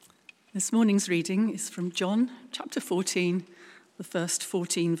This morning's reading is from John chapter 14, the first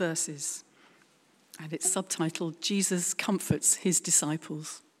 14 verses, and it's subtitled, Jesus Comforts His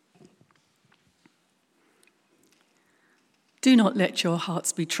Disciples. Do not let your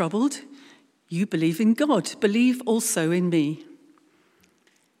hearts be troubled. You believe in God, believe also in me.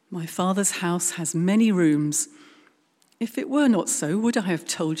 My Father's house has many rooms. If it were not so, would I have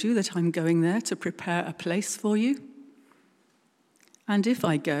told you that I'm going there to prepare a place for you? And if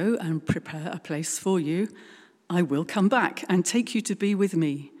I go and prepare a place for you, I will come back and take you to be with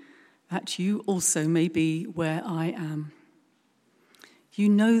me, that you also may be where I am. You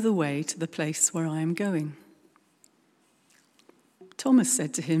know the way to the place where I am going. Thomas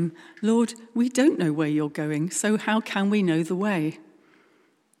said to him, Lord, we don't know where you're going, so how can we know the way?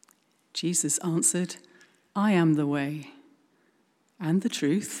 Jesus answered, I am the way, and the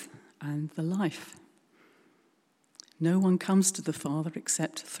truth, and the life. No one comes to the Father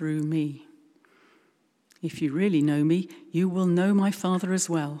except through me. If you really know me, you will know my Father as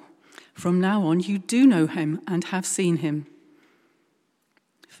well. From now on, you do know him and have seen him.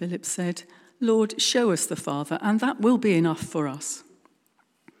 Philip said, Lord, show us the Father, and that will be enough for us.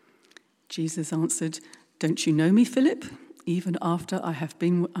 Jesus answered, Don't you know me, Philip, even after I have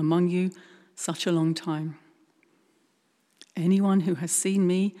been among you such a long time? Anyone who has seen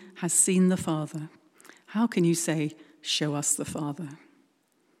me has seen the Father. How can you say, show us the Father?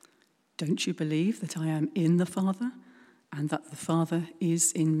 Don't you believe that I am in the Father and that the Father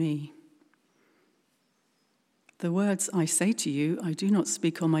is in me? The words I say to you, I do not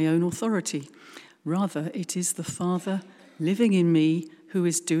speak on my own authority. Rather, it is the Father living in me who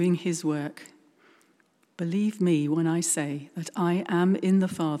is doing his work. Believe me when I say that I am in the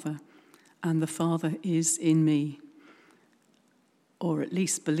Father and the Father is in me. Or at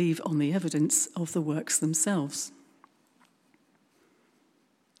least believe on the evidence of the works themselves.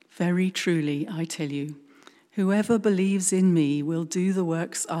 Very truly, I tell you, whoever believes in me will do the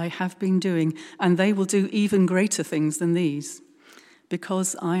works I have been doing, and they will do even greater things than these,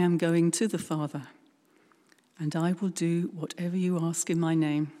 because I am going to the Father, and I will do whatever you ask in my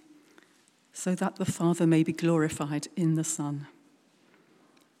name, so that the Father may be glorified in the Son.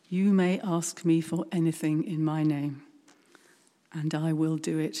 You may ask me for anything in my name, and I will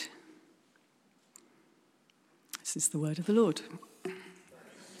do it. This is the word of the Lord.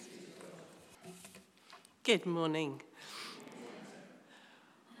 Good morning.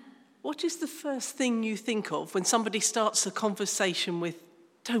 What is the first thing you think of when somebody starts a conversation with,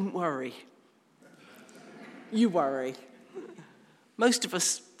 don't worry? You worry. Most of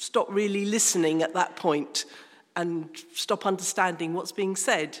us stop really listening at that point and stop understanding what's being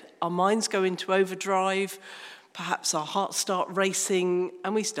said. Our minds go into overdrive, perhaps our hearts start racing,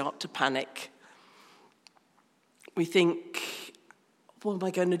 and we start to panic. We think, what am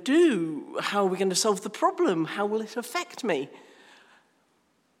I going to do? How are we going to solve the problem? How will it affect me?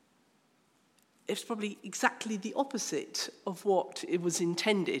 It's probably exactly the opposite of what it was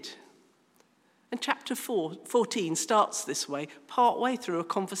intended. And chapter 14 starts this way, partway through a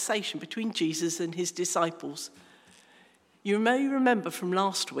conversation between Jesus and his disciples. You may remember from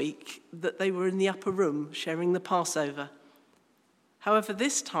last week that they were in the upper room sharing the Passover. However,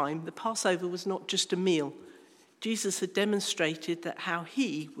 this time, the Passover was not just a meal. Jesus had demonstrated that how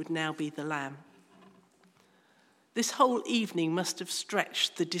he would now be the lamb. This whole evening must have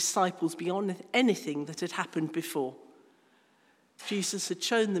stretched the disciples beyond anything that had happened before. Jesus had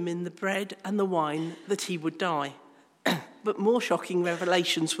shown them in the bread and the wine that he would die. But more shocking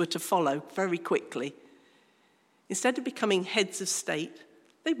revelations were to follow very quickly. Instead of becoming heads of state,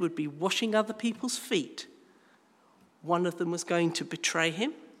 they would be washing other people's feet. One of them was going to betray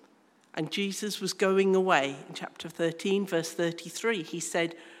him. And Jesus was going away. In chapter 13, verse 33, he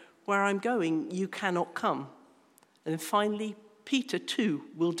said, where I'm going, you cannot come. And then finally, Peter too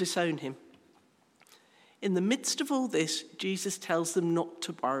will disown him. In the midst of all this, Jesus tells them not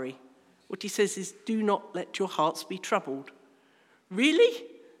to worry. What he says is, do not let your hearts be troubled. Really?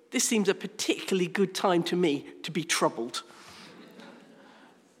 This seems a particularly good time to me to be troubled.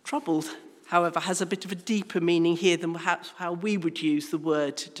 Troubled, however, has a bit of a deeper meaning here than perhaps how we would use the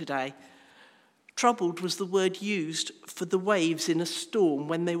word today. Troubled was the word used for the waves in a storm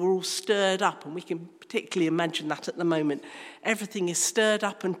when they were all stirred up, and we can particularly imagine that at the moment. Everything is stirred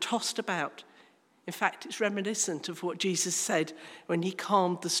up and tossed about. In fact, it's reminiscent of what Jesus said when he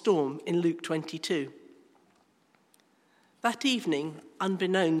calmed the storm in Luke 22. That evening,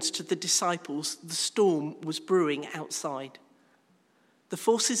 unbeknownst to the disciples, the storm was brewing outside. The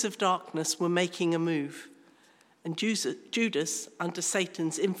forces of darkness were making a move, and Judas, under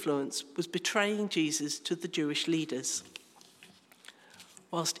Satan's influence, was betraying Jesus to the Jewish leaders.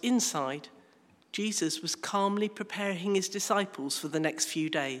 whilst inside, Jesus was calmly preparing his disciples for the next few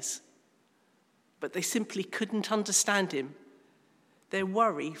days. But they simply couldn't understand him. Their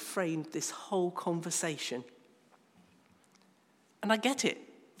worry framed this whole conversation. And I get it.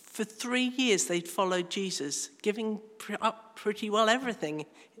 For 3 years they'd followed Jesus, giving up pretty well everything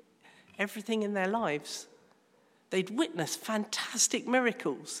in their lives. They'd witnessed fantastic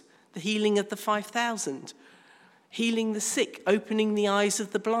miracles, the healing of the 5,000, healing the sick, opening the eyes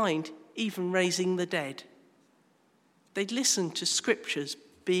of the blind, even raising the dead. They'd listened to scriptures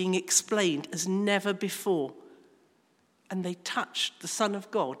being explained as never before, and they touched the Son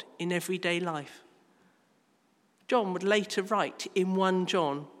of God in everyday life. John would later write in 1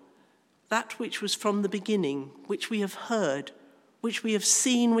 John, "That which was from the beginning, which we have heard, which we have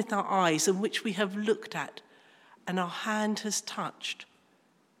seen with our eyes, and which we have looked at, and our hand has touched,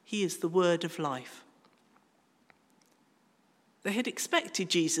 he is the word of life." They had expected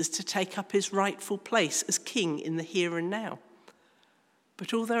Jesus to take up his rightful place as king in the here and now.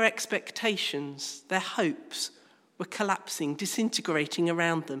 But all their expectations, their hopes, were collapsing, disintegrating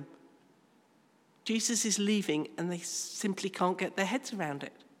around them. Jesus is leaving and they simply can't get their heads around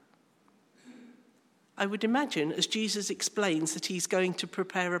it. I would imagine as Jesus explains that he's going to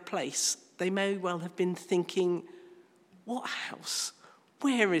prepare a place, they may well have been thinking, what house?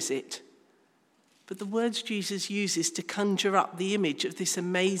 Where is it? But the words Jesus uses to conjure up the image of this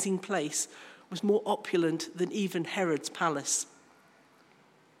amazing place was more opulent than even Herod's palace.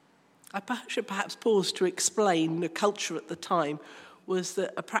 I should perhaps pause to explain the culture at the time was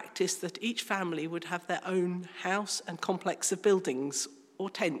that a practice that each family would have their own house and complex of buildings or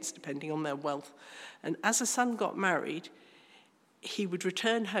tents, depending on their wealth. And as a son got married, he would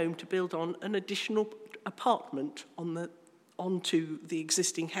return home to build on an additional apartment onto the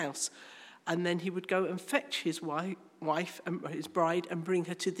existing house. And then he would go and fetch his wife and his bride and bring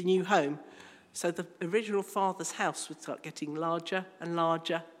her to the new home. So the original father's house would start getting larger and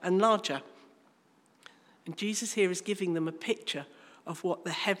larger and larger. And Jesus here is giving them a picture of what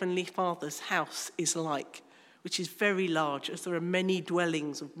the Heavenly Father's house is like, which is very large, as there are many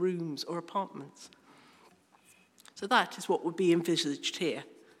dwellings of rooms or apartments. So that is what would be envisaged here.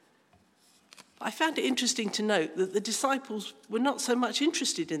 I found it interesting to note that the disciples were not so much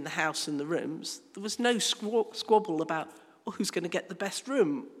interested in the house and the rooms. There was no squabble about who's going to get the best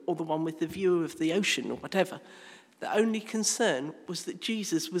room or the one with the view of the ocean or whatever. The only concern was that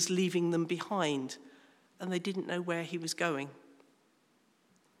Jesus was leaving them behind and they didn't know where he was going.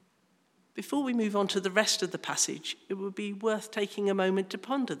 Before we move on to the rest of the passage, it would be worth taking a moment to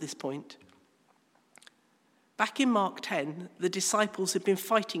ponder this point. Back in Mark 10, the disciples had been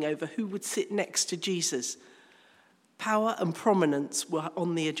fighting over who would sit next to Jesus. Power and prominence were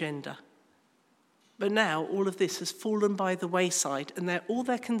on the agenda. But now all of this has fallen by the wayside, and all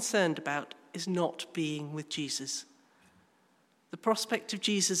they're concerned about is not being with Jesus. The prospect of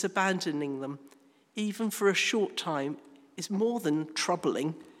Jesus abandoning them, even for a short time, is more than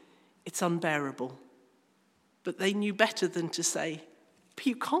troubling. It's unbearable. But they knew better than to say, "But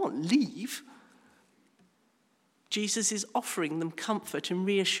you can't leave." Jesus is offering them comfort and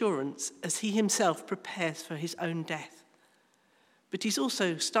reassurance as he himself prepares for his own death. But he's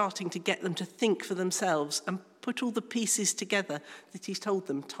also starting to get them to think for themselves and put all the pieces together that he's told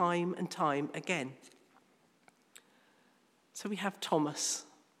them time and time again. So we have Thomas.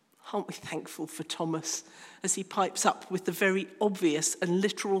 Aren't we thankful for Thomas as he pipes up with the very obvious and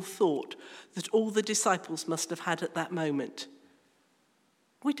literal thought that all the disciples must have had at that moment?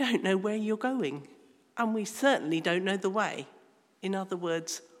 We don't know where you're going. And we certainly don't know the way. In other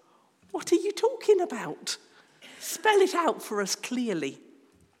words, what are you talking about? Spell it out for us clearly.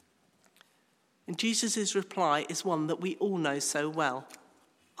 And Jesus' reply is one that we all know so well.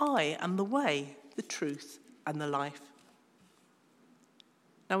 I am the way, the truth, and the life.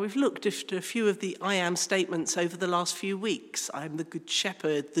 Now, we've looked at a few of the I am statements over the last few weeks. I am the good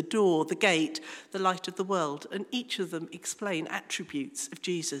shepherd, the door, the gate, the light of the world, and each of them explain attributes of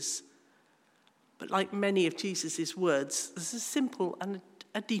Jesus. But like many of Jesus' words, there's a simple and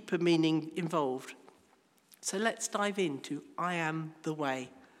a deeper meaning involved. So let's dive into I am the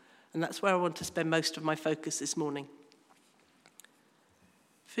way. And that's where I want to spend most of my focus this morning.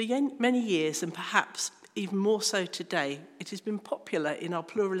 For many years, and perhaps even more so today, it has been popular in our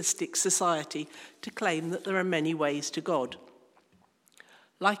pluralistic society to claim that there are many ways to God.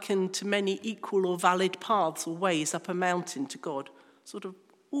 Likened to many equal or valid paths or ways up a mountain to God, sort of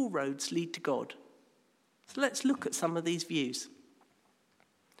all roads lead to God. So let's look at some of these views.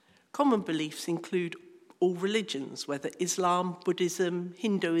 Common beliefs include all religions, whether Islam, Buddhism,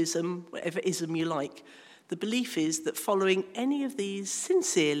 Hinduism, whatever ism you like. The belief is that following any of these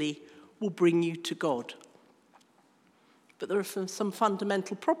sincerely will bring you to God. But there are some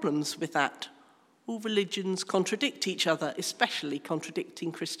fundamental problems with that. All religions contradict each other, especially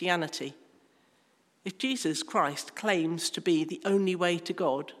contradicting Christianity. If Jesus Christ claims to be the only way to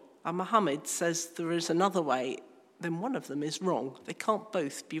God, and Muhammad says there is another way, then one of them is wrong. They can't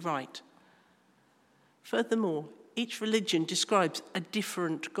both be right. Furthermore, each religion describes a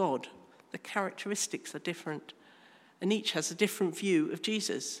different God. The characteristics are different, and each has a different view of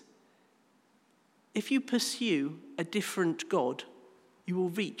Jesus. If you pursue a different God, you will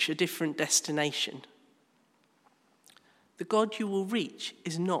reach a different destination. The God you will reach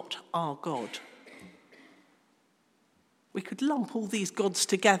is not our God. We could lump all these gods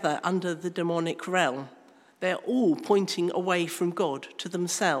together under the demonic realm. They're all pointing away from God to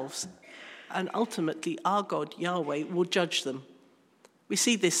themselves, and ultimately our God, Yahweh, will judge them. We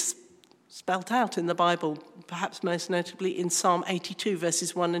see this spelt out in the Bible, perhaps most notably in Psalm 82,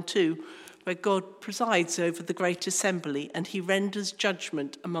 verses 1 and 2, where God presides over the great assembly and he renders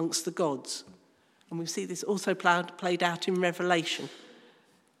judgment amongst the gods. And we see this also played out in Revelation.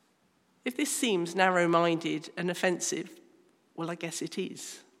 If this seems narrow-minded and offensive, well, I guess it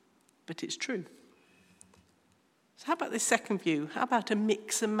is, but it's true. So how about this second view? How about a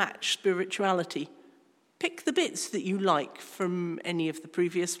mix and match spirituality? Pick the bits that you like from any of the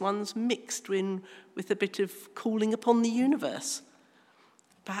previous ones, mixed in with a bit of calling upon the universe.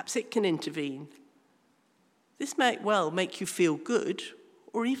 Perhaps it can intervene. This may well make you feel good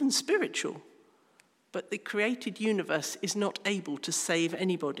or even spiritual, but the created universe is not able to save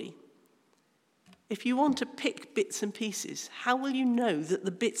anybody. If you want to pick bits and pieces, how will you know that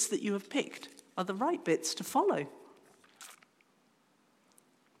the bits that you have picked are the right bits to follow?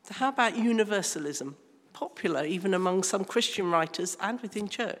 So how about universalism? Popular even among some Christian writers and within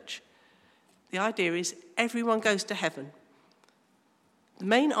church. The idea is everyone goes to heaven. The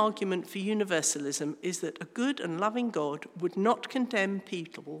main argument for universalism is that a good and loving God would not condemn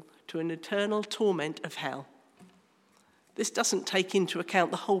people to an eternal torment of hell. This doesn't take into account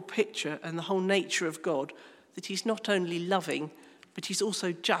the whole picture and the whole nature of God, that he's not only loving, but he's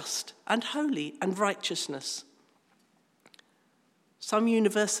also just and holy and righteousness. Some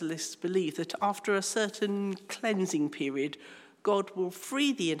universalists believe that after a certain cleansing period, God will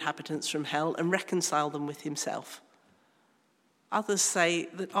free the inhabitants from hell and reconcile them with himself. Others say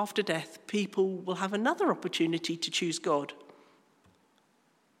that after death, people will have another opportunity to choose God.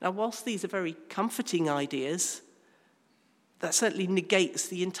 Now, whilst these are very comforting ideas, that certainly negates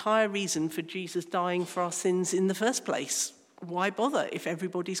the entire reason for Jesus dying for our sins in the first place. Why bother if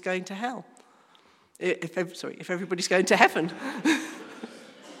everybody's going to hell? If everybody's going to heaven.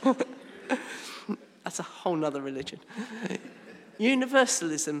 That's a whole nother religion.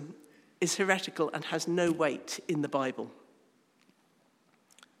 Universalism is heretical and has no weight in the Bible.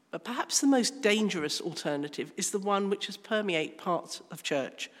 But perhaps the most dangerous alternative is the one which has permeated parts of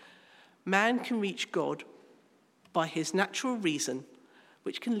church. Man can reach God by his natural reason,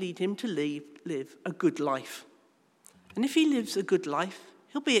 which can lead him to live a good life. And if he lives a good life,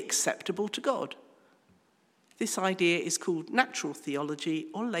 he'll be acceptable to God. This idea is called natural theology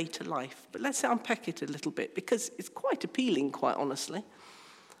or later life. But let's unpack it a little bit, because it's quite appealing, quite honestly.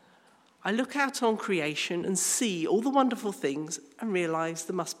 I look out on creation and see all the wonderful things and realise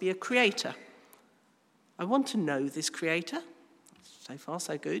there must be a creator. I want to know this creator. So far,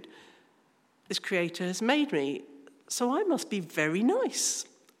 so good. This creator has made me, so I must be very nice.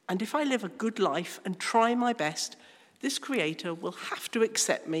 And if I live a good life and try my best, this creator will have to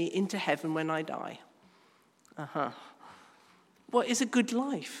accept me into heaven when I die. What is a good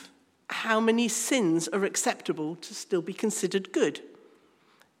life? How many sins are acceptable to still be considered good?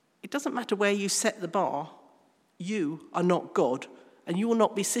 It doesn't matter where you set the bar. You are not God, and you will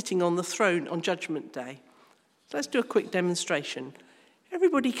not be sitting on the throne on Judgment Day. So let's do a quick demonstration.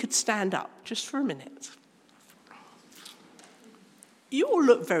 Everybody could stand up just for a minute. You all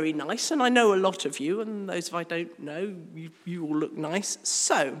look very nice, and I know a lot of you, and those of I don't know, you all look nice.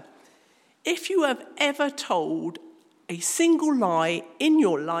 So, if you have ever told a single lie in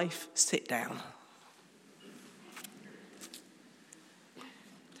your life, sit down.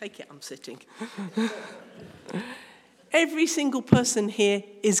 Take it, I'm sitting. Every single person here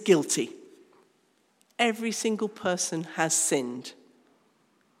is guilty. Every single person has sinned.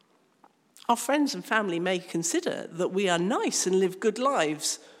 Our friends and family may consider that we are nice and live good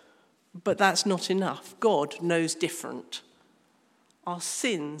lives, but that's not enough. God knows different. Our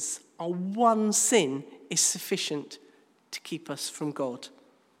sins, our one sin, is sufficient to keep us from God.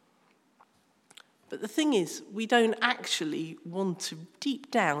 But the thing is, we don't actually want to,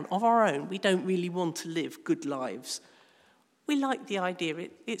 deep down of our own, we don't really want to live good lives. We like the idea,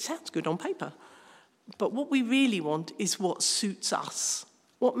 it sounds good on paper. But what we really want is what suits us,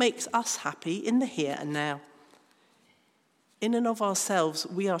 what makes us happy in the here and now. In and of ourselves,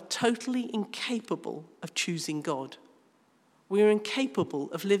 we are totally incapable of choosing God. We are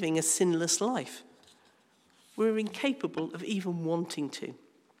incapable of living a sinless life. We're incapable of even wanting to.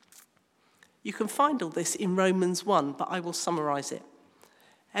 You can find all this in Romans 1, but I will summarize it.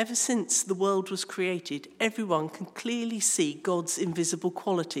 Ever since the world was created, everyone can clearly see God's invisible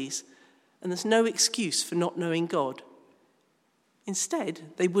qualities, and there's no excuse for not knowing God. Instead,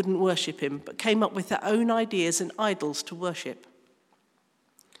 they wouldn't worship him, but came up with their own ideas and idols to worship.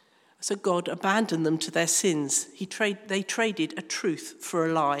 So God abandoned them to their sins. They traded a truth for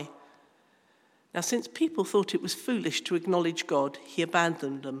a lie. Now, since people thought it was foolish to acknowledge God, he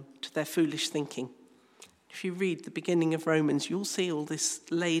abandoned them to their foolish thinking. If you read the beginning of Romans, you'll see all this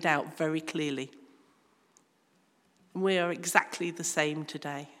laid out very clearly. And we are exactly the same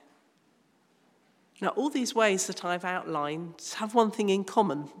today. Now, all these ways that I've outlined have one thing in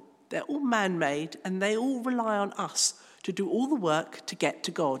common. They're all man-made, and they all rely on us to do all the work to get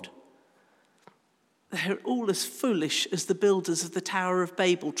to God. They're all as foolish as the builders of the Tower of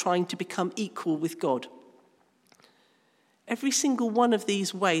Babel trying to become equal with God. Every single one of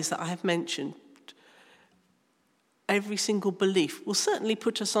these ways that I have mentioned, every single belief will certainly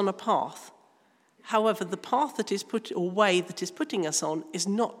put us on a path. However, the path that is way that is putting us on is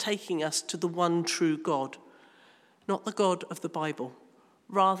not taking us to the one true God, not the God of the Bible.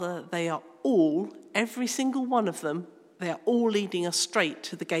 Rather, they are all, every single one of them, they are all leading us straight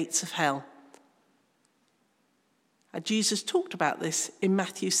to the gates of hell. And Jesus talked about this in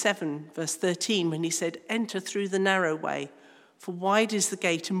Matthew 7, verse 13, when he said, "Enter through the narrow way, for wide is the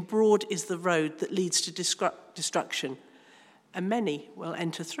gate and broad is the road that leads to destruction, and many will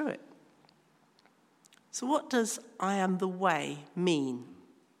enter through it." So what does "I am the way" mean?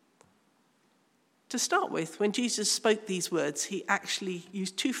 To start with, when Jesus spoke these words, he actually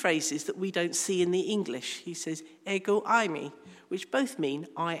used two phrases that we don't see in the English. He says, "Ego eimi," which both mean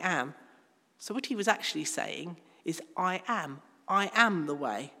 "I am." So what he was actually saying is I am the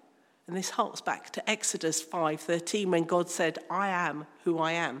way. And this harks back to Exodus 5:13 when God said, "I am who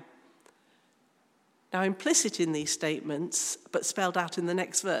I am." Now, implicit in these statements, but spelled out in the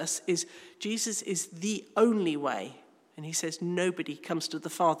next verse, is Jesus is the only way. And he says, "Nobody comes to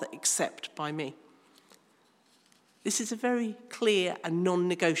the Father except by me." This is a very clear and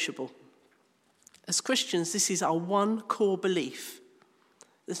non-negotiable. As Christians, this is our one core belief.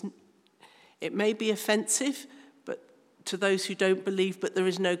 It may be offensive to those who don't believe, but there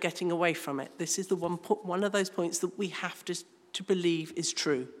is no getting away from it. This is the one of those points that we have to believe is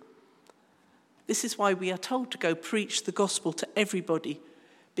true. This is why we are told to go preach the gospel to everybody,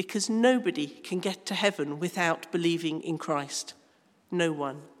 because nobody can get to heaven without believing in Christ. No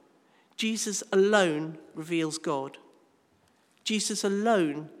one. Jesus alone reveals God. Jesus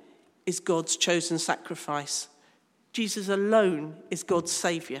alone is God's chosen sacrifice. Jesus alone is God's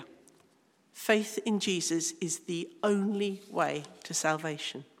saviour. Faith in Jesus is the only way to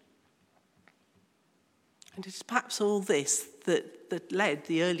salvation. And it's perhaps all this that led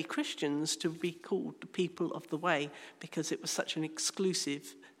the early Christians to be called the people of the way, because it was such an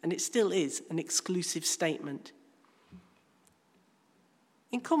exclusive, and it still is, an exclusive statement.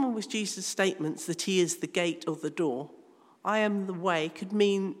 In common with Jesus' statements that he is the gate or the door, "I am the way" could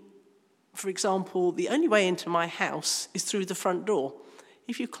mean, for example, the only way into my house is through the front door.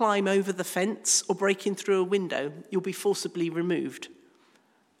 If you climb over the fence or break in through a window, you'll be forcibly removed.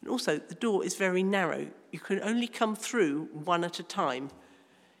 And also, the door is very narrow. You can only come through one at a time.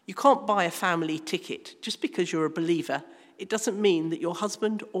 You can't buy a family ticket. Just because you're a believer, it doesn't mean that your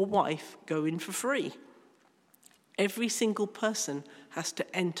husband or wife go in for free. Every single person has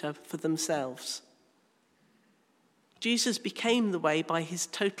to enter for themselves. Jesus became the way by his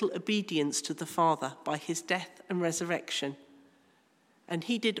total obedience to the Father, by his death and resurrection. And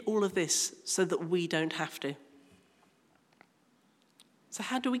he did all of this so that we don't have to. So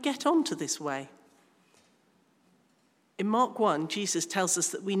how do we get onto this way? In Mark 1, Jesus tells us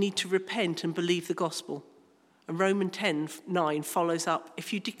that we need to repent and believe the gospel. And Romans 10:9 follows up,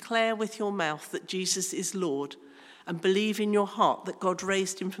 "If you declare with your mouth that Jesus is Lord and believe in your heart that God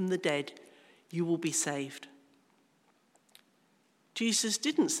raised him from the dead, you will be saved." Jesus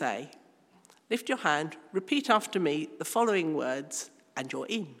didn't say, "Lift your hand, repeat after me the following words, and you're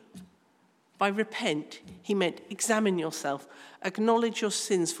in." By repent, he meant examine yourself, acknowledge your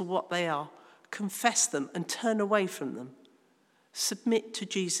sins for what they are, confess them and turn away from them. Submit to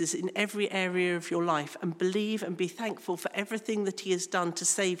Jesus in every area of your life and believe and be thankful for everything that he has done to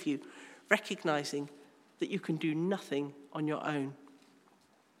save you, recognizing that you can do nothing on your own.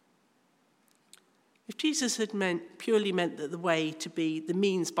 If Jesus had purely meant that the way to be the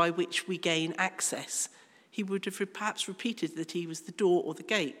means by which we gain access, he would have perhaps repeated that he was the door or the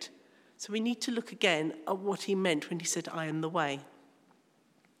gate. So we need to look again at what he meant when he said, I am the way.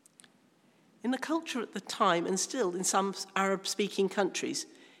 In the culture at the time, and still in some Arab-speaking countries,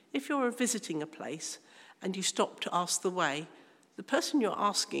 if you're visiting a place and you stop to ask the way, the person you're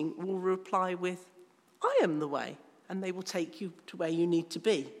asking will reply with, I am the way, and they will take you to where you need to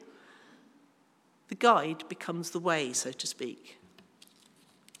be. The guide becomes the way, so to speak.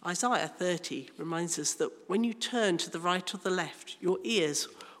 Isaiah 30 reminds us that when you turn to the right or the left, your ears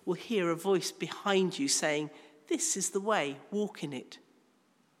will hear a voice behind you saying, this is the way, walk in it.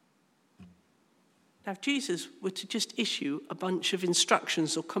 Now, if Jesus were to just issue a bunch of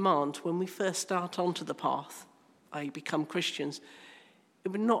instructions or commands when we first start onto the path, i.e. become Christians, it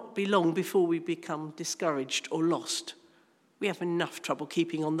would not be long before we become discouraged or lost. We have enough trouble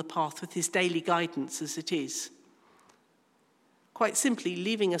keeping on the path with his daily guidance as it is. Quite simply,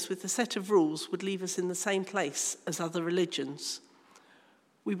 leaving us with a set of rules would leave us in the same place as other religions.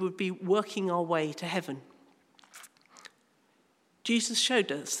 We would be working our way to heaven. Jesus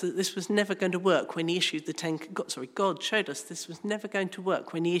showed us that this was never going to work when he issued God showed us this was never going to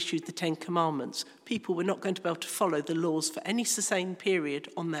work when he issued the 10 Commandments. People were not going to be able to follow the laws for any sustained period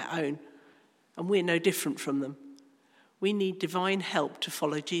on their own, and we're no different from them. We need divine help to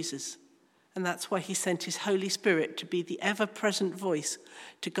follow Jesus, and that's why he sent his Holy Spirit to be the ever-present voice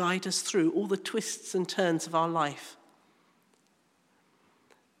to guide us through all the twists and turns of our life.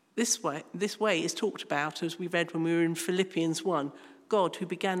 This way is talked about, as we read when we were in Philippians 1. God, who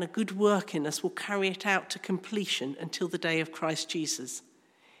began a good work in us, will carry it out to completion until the day of Christ Jesus.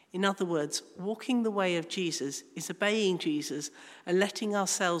 In other words, walking the way of Jesus is obeying Jesus and letting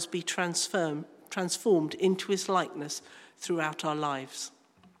ourselves be transformed into his likeness throughout our lives.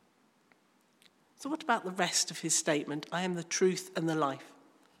 So what about the rest of his statement? I am the truth and the life.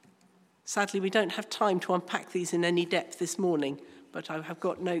 Sadly, we don't have time to unpack these in any depth this morning, but I have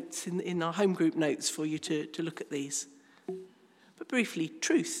got notes in our home group notes for you to look at these. But briefly,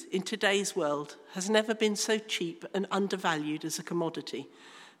 truth in today's world has never been so cheap and undervalued as a commodity.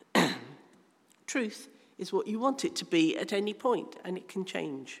 Truth is what you want it to be at any point, and it can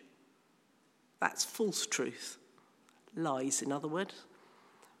change. That's false truth. Lies, in other words.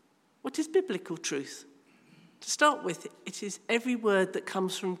 What is biblical truth? To start with, it is every word that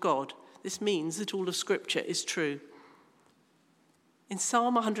comes from God. This means that all of Scripture is true. In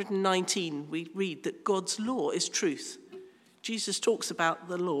Psalm 119, we read that God's law is truth. Jesus talks about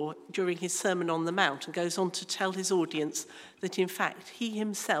the law during his Sermon on the Mount and goes on to tell his audience that, in fact, he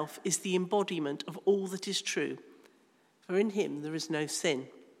himself is the embodiment of all that is true. For in him there is no sin.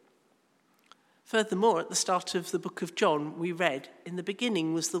 Furthermore, at the start of the book of John, we read, in the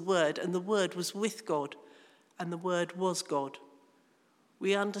beginning was the Word, and the Word was with God, and the Word was God.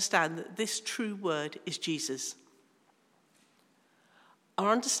 We understand that this true Word is Jesus.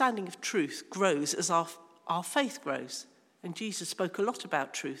 Our understanding of truth grows as our faith grows, and Jesus spoke a lot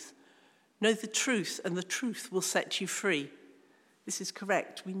about truth. Know the truth, and the truth will set you free. This is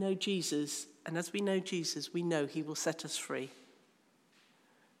correct. We know Jesus, and as we know Jesus, we know he will set us free.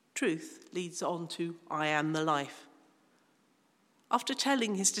 Truth leads on to I am the life. After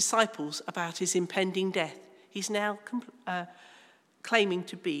telling his disciples about his impending death, he's now claiming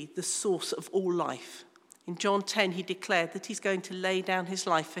to be the source of all life. In John 10, he declared that he's going to lay down his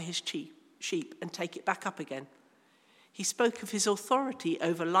life for his sheep and take it back up again. He spoke of his authority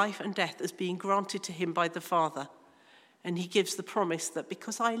over life and death as being granted to him by the Father. And he gives the promise that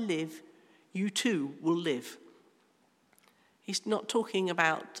because I live, you too will live. He's not talking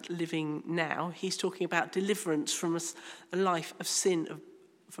about living now. He's talking about deliverance from a life of sin,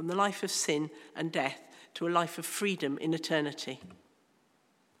 from the life of sin and death to a life of freedom in eternity.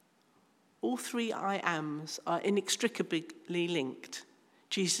 All three I ams are inextricably linked.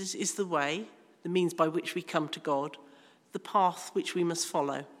 Jesus is the way, the means by which we come to God, the path which we must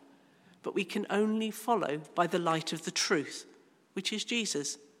follow. But we can only follow by the light of the truth, which is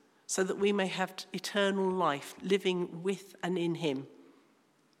Jesus, so that we may have eternal life living with and in him.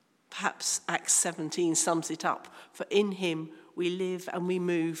 Perhaps Acts 17 sums it up, for in him we live and we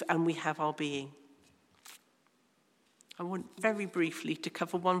move and we have our being. I want very briefly to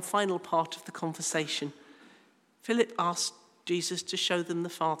cover one final part of the conversation. Philip asked Jesus to show them the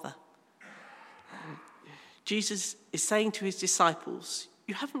Father. Jesus is saying to his disciples,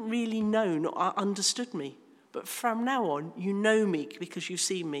 you haven't really known or understood me. but from now on, you know me because you've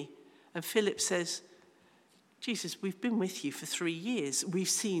seen me. And Philip says, Jesus, we've been with you for 3 years. We've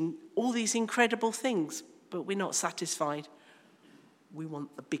seen all these incredible things, but we're not satisfied. We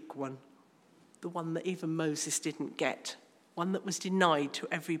want the big one, the one that even Moses didn't get, one that was denied to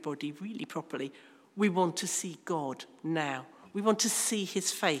everybody really properly. We want to see God now. We want to see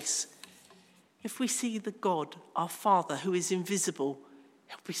his face. If we see the God, our Father, who is invisible,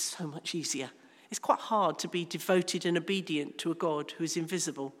 it'll be so much easier. It's quite hard to be devoted and obedient to a God who is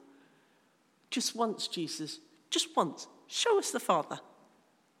invisible. Just once, Jesus, just once, show us the Father.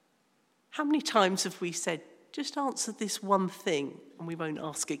 How many times have we said, just answer this one thing and we won't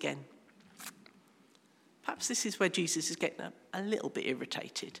ask again? Perhaps this is where Jesus is getting a little bit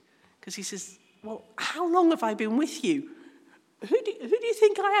irritated, because he says, well, how long have I been with you? Who do you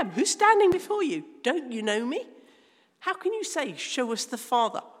think I am? Who's standing before you? Don't you know me? How can you say, show us the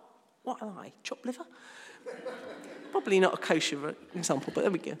Father? What am I, chopped liver? Probably not a kosher example, but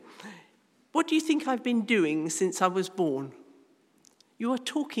there we go. What do you think I've been doing since I was born? You are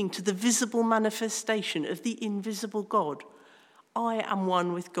talking to the visible manifestation of the invisible God. I am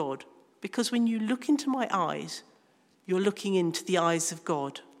one with God, because when you look into my eyes, you're looking into the eyes of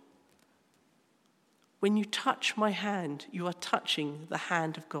God. When you touch my hand, you are touching the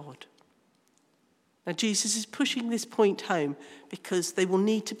hand of God. Now, Jesus is pushing this point home because they will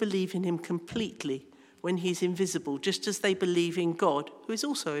need to believe in him completely when he's invisible, just as they believe in God, who is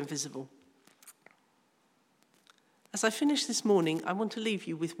also invisible. As I finish this morning, I want to leave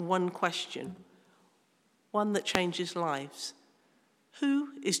you with one question, one that changes lives. Who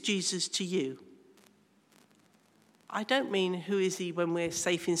is Jesus to you? I don't mean who is he when we're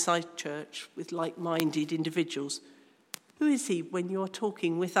safe inside church with like-minded individuals. Who is he when you're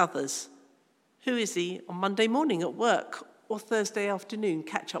talking with others? Who is he on Monday morning at work or Thursday afternoon,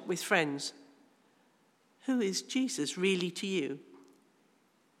 catch up with friends? Who is Jesus really to you?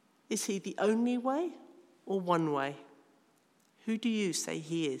 Is he the only way or one way? Who do you say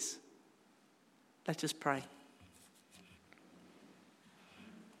he is? Let us pray.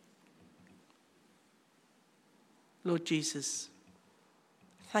 Lord Jesus,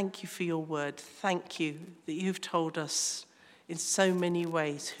 thank you for your word. Thank you that you've told us in so many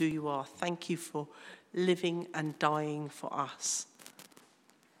ways who you are. Thank you for living and dying for us.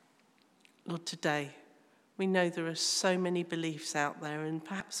 Lord, today we know there are so many beliefs out there, and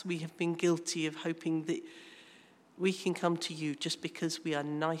perhaps we have been guilty of hoping that we can come to you just because we are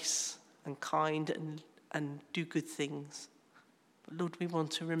nice and kind and do good things. But Lord, we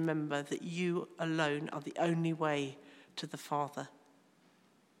want to remember that you alone are the only way to the Father.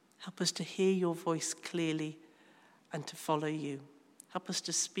 Help us to hear your voice clearly and to follow you. Help us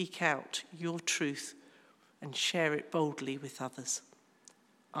to speak out your truth and share it boldly with others.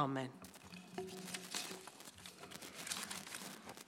 Amen.